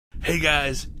Hey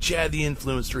guys, Chad the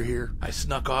Influencer here. I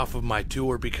snuck off of my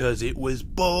tour because it was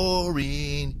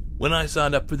boring. When I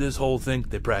signed up for this whole thing,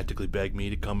 they practically begged me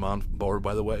to come on board,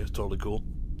 by the way. It was totally cool.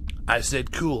 I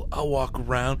said, cool, I'll walk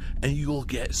around and you'll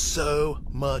get so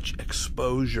much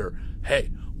exposure.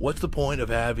 Hey, what's the point of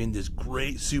having this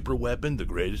great super weapon, the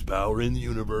greatest power in the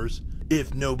universe,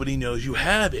 if nobody knows you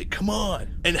have it? Come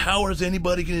on. And how is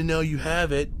anybody going to know you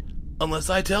have it unless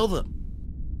I tell them?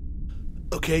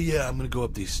 Okay, yeah, I'm gonna go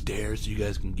up these stairs so you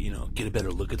guys can, get a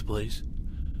better look at the place.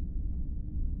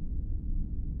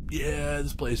 Yeah,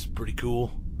 this place is pretty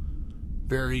cool.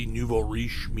 Very nouveau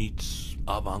riche meets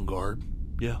avant-garde.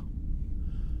 Yeah.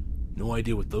 No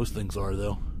idea what those things are,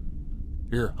 though.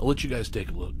 Here, I'll let you guys take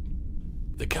a look.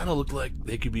 They kind of look like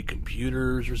they could be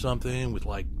computers or something with,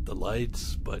 like, the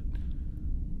lights, but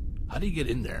how do you get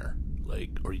in there?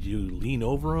 Like, or do you lean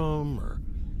over them, or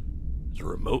is there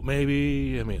a remote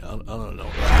maybe? I mean, I don't know.